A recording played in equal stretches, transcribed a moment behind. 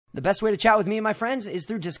The best way to chat with me and my friends is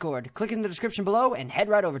through Discord. Click in the description below and head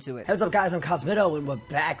right over to it. Hey, what's up guys, I'm Cosmitto and we're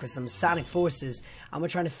back with some Sonic Forces. I'm gonna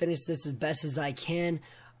try to finish this as best as I can.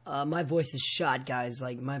 My voice is shot, guys.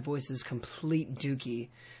 Like, my voice is complete dookie.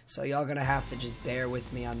 So y'all gonna have to just bear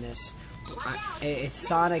with me on this. It's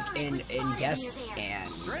Sonic and guest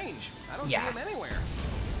and... Strange. I don't see him anywhere.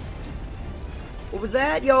 What was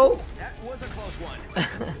that, yo? That was a close one.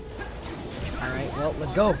 Alright, well,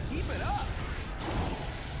 let's go. Keep it up.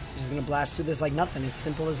 Just gonna blast through this like nothing. It's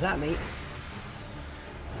simple as that, mate.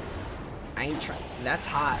 I ain't trying. That's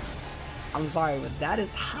hot. I'm sorry, but that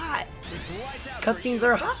is hot. Cutscenes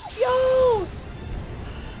are hot, yo!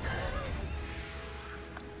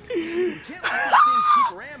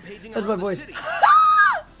 That's my voice.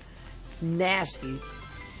 It's nasty.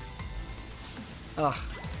 Ugh.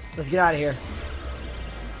 Let's get out of here.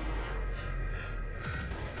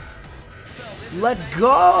 Let's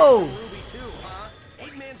go!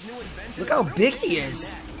 Look how big he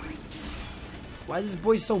is. Why is this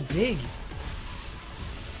boy so big?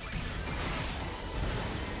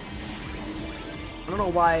 I don't know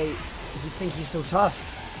why you think he's so tough.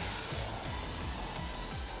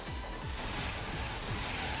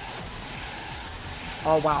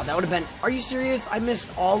 Oh wow, that would have been... Are you serious? I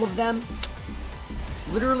missed all of them?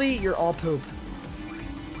 Literally, you're all poop.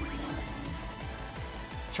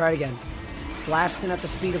 Try it again. Blasting at the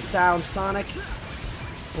speed of sound, Sonic.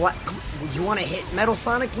 What? You want to hit Metal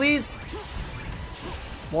Sonic, please?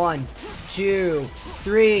 1, 2,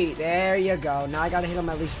 3. There you go. Now I gotta hit him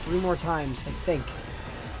at least 3 more times, I think.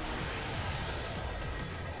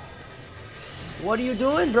 What are you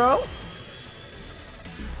doing, bro?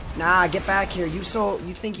 Nah, get back here. You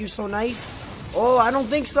think you're so nice? Oh, I don't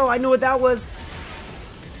think so. I knew what that was.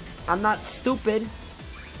 I'm not stupid.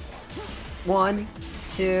 1,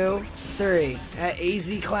 2, 3.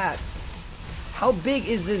 Easy clap. How big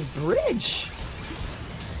is this bridge?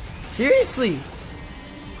 Seriously?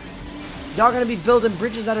 Y'all gonna be building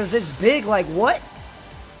bridges that are this big? Like, what?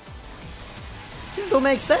 This don't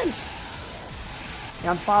make sense. Yeah,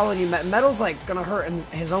 I'm following you. Metal's like gonna hurt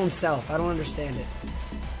his own self. I don't understand it.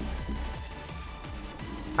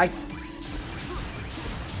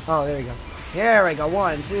 Oh, there we go. Here we go.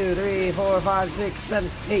 1, 2, 3, 4, 5, 6, 7,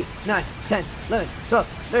 8, 9, 10, 11, 12,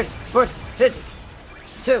 13, 14, 15,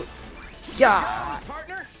 2. Yeah.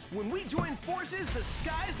 Partner, when we join forces, the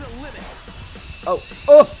sky's the limit.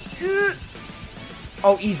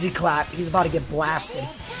 Oh, easy clap. He's about to get blasted.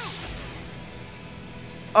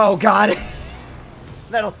 Oh god.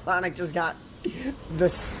 Metal Sonic just got the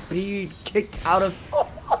speed kicked out of.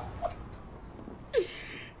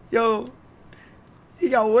 Yo, he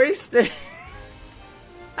got wasted.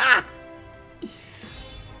 Ah.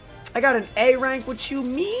 I got an A rank. What you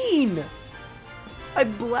mean? I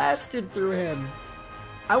blasted through him.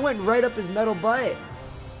 I went right up his metal butt.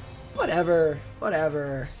 Whatever.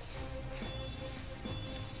 Whatever.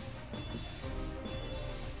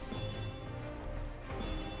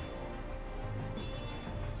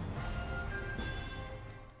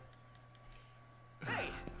 Hey,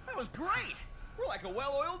 that was great. We're like a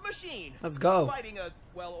well-oiled machine. Let's go. Fighting a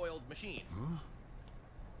well-oiled machine. Huh?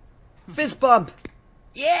 Fist bump.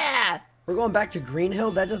 Yeah. We're going back to Green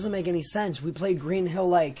Hill? That doesn't make any sense. We played Green Hill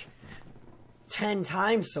like 10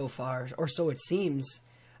 times so far, or so it seems.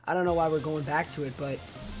 I don't know why we're going back to it, but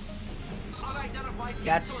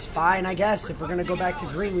that's fine, I guess. If we're going to go back to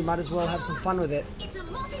Green, we might as well have some fun with it. It's a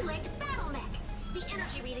multi-legged battle mech. The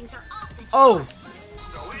energy readings are off the charts.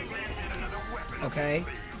 Okay.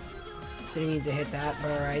 Didn't need to hit that,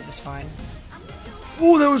 but alright, that's fine.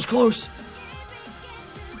 Oh, that was close.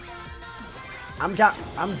 I'm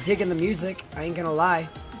digging the music, I ain't gonna lie,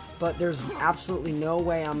 but there's absolutely no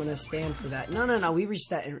way I'm gonna stand for that. No, we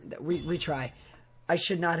retry. I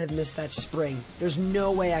should not have missed that spring. There's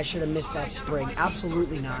no way I should have missed that spring.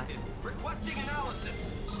 Absolutely not.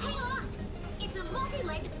 It's a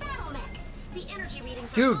multi-legged battle mech. The energy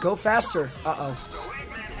readings Dude, go faster. Uh-oh.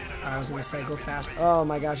 I was gonna say go fast. Oh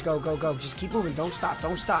my gosh, go. Just keep moving. Don't stop.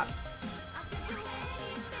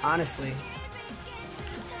 Honestly.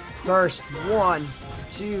 First, 1,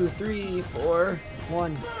 2, 3, 4.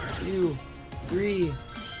 1, 2, 3,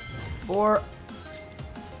 4.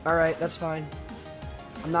 Alright, that's fine.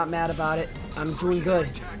 I'm not mad about it. I'm doing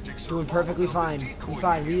good. Doing perfectly fine. I'm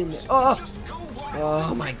fine. We in the...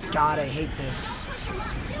 Oh my god, I hate this.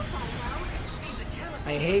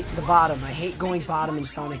 I hate the bottom. I hate going bottom in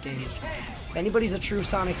Sonic games. If anybody's a true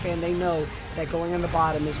Sonic fan, they know that going on the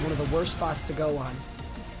bottom is one of the worst spots to go on.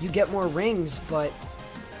 You get more rings, but...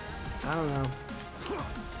 I don't know.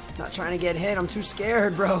 Not trying to get hit. I'm too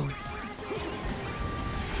scared, bro.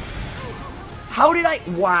 How did I?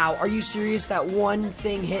 Wow, are you serious? That one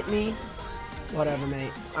thing hit me? Whatever,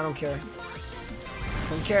 mate. I don't care.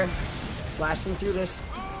 Don't care. Blasting through this.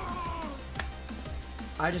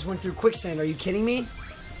 I just went through quicksand. Are you kidding me?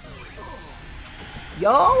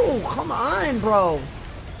 Yo, come on, bro.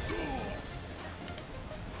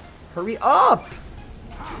 Hurry up.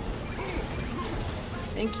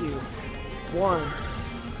 Thank you. 1.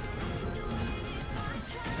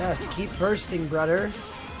 Yes, keep bursting, brother.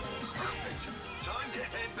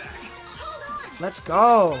 Let's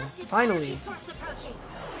go. Finally.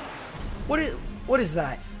 What is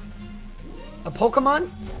that? A Pokemon?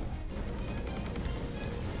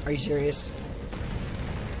 Are you serious?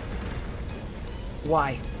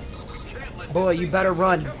 Why? Boy, you better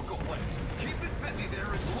run.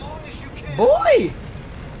 Boy!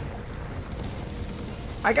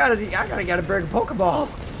 I gotta get a bigger Pokeball.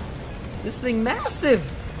 This thing massive.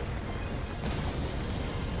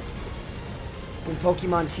 When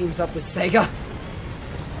Pokemon teams up with Sega.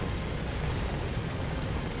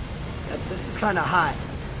 This is kind of hot.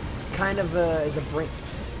 Kind of is a brink.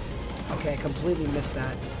 Okay, I completely missed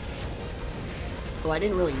that. Well, I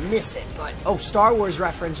didn't really miss it, but... Oh, Star Wars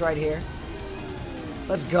reference right here.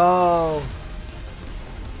 Let's go.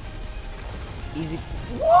 Easy.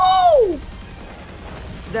 Whoa!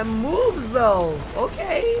 Them moves, though.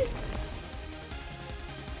 Okay.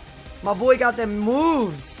 My boy got them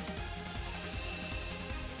moves.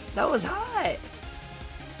 That was hot.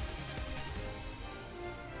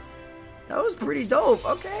 That was pretty dope.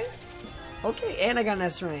 Okay. Okay, and I got an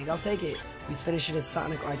S rank. I'll take it. We finish it as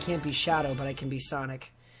Sonic. Or I can't be Shadow, but I can be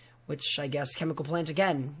Sonic. Which, I guess, Chemical Plant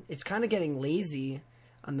again. It's kind of getting lazy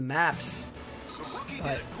on the maps.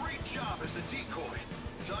 But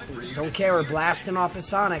don't care, we're blasting off as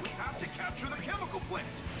Sonic.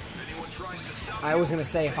 I was going to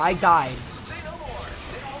say, if I died,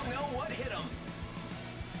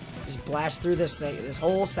 just blast through this thing, this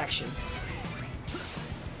whole section.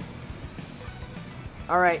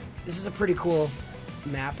 Alright, this is a pretty cool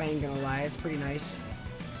map, I ain't gonna lie, it's pretty nice.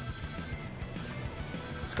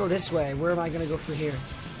 Let's go this way. Where am I gonna go from here?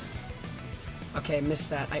 Okay, missed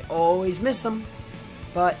that. I always miss them.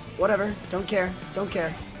 But, whatever. Don't care. Don't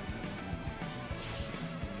care.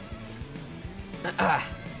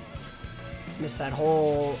 Missed that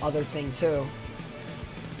whole other thing, too.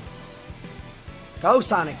 Go,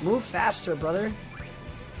 Sonic. Move faster, brother.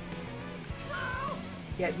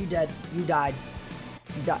 Yeah, you dead. You died.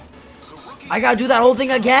 You died. I gotta do that whole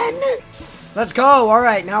thing again? Let's go.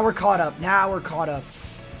 Alright, now we're caught up. Now we're caught up.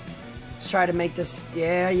 Let's try to make this.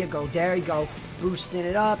 There you go. There you go. Boosting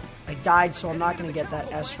it up. I died, so I'm not going to get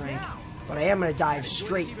that S rank. But I am going to dive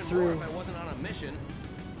straight through.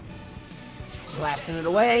 Blasting it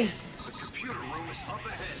away. The computer room is up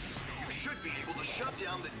ahead. You should be able to shut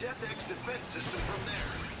down the Death X defense system from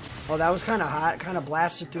there. Oh, that was kind of hot. Kind of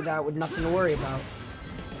blasted through that with nothing to worry about.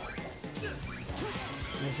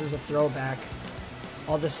 And this is a throwback.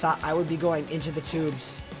 All this, I would be going into the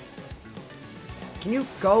tubes. Can you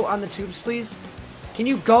go on the tubes, please? Can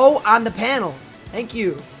you go on the panel? Thank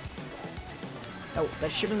you. Oh,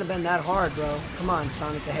 that shouldn't have been that hard, bro. Come on,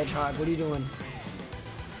 Sonic the Hedgehog. What are you doing?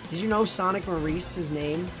 Did you know Sonic Maurice's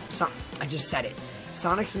name? I just said it.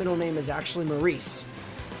 Sonic's middle name is actually Maurice.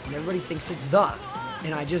 And everybody thinks it's the.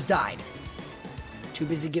 And I just died. Too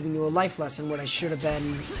busy giving you a life lesson when I should have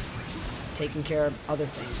been taking care of other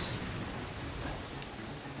things.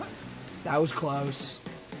 That was close.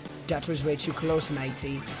 That was way too close,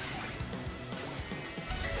 matey.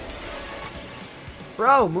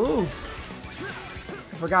 Bro, move!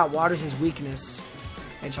 I forgot water's his weakness.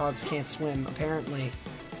 Hedgehogs can't swim, apparently.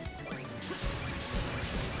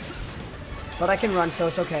 But I can run, so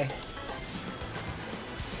it's okay.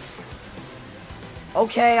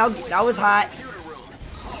 Okay, that was hot.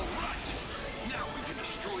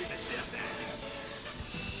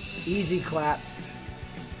 Easy clap.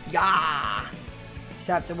 Yeah!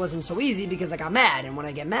 Except it wasn't so easy because I got mad, and when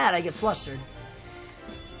I get mad, I get flustered.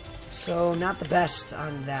 So, not the best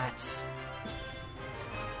on that.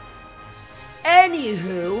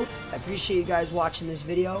 Anywho, I appreciate you guys watching this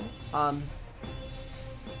video.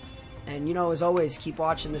 And you know, as always, keep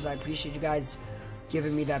watching this. I appreciate you guys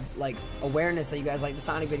giving me that, like, awareness that you guys like the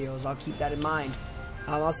Sonic videos. I'll keep that in mind.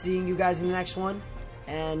 I'll see you guys in the next one.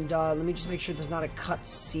 And let me just make sure there's not a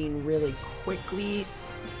cutscene really quickly.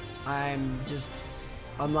 I'm just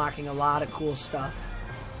unlocking a lot of cool stuff.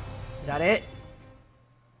 Is that it?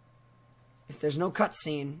 If there's no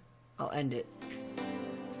cutscene, I'll end it.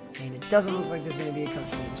 And it doesn't look like there's going to be a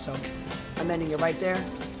cutscene, so I'm ending it right there.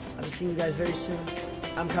 I'll be seeing you guys very soon.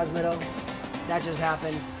 I'm Cosmitto. That just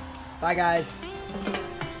happened. Bye, guys.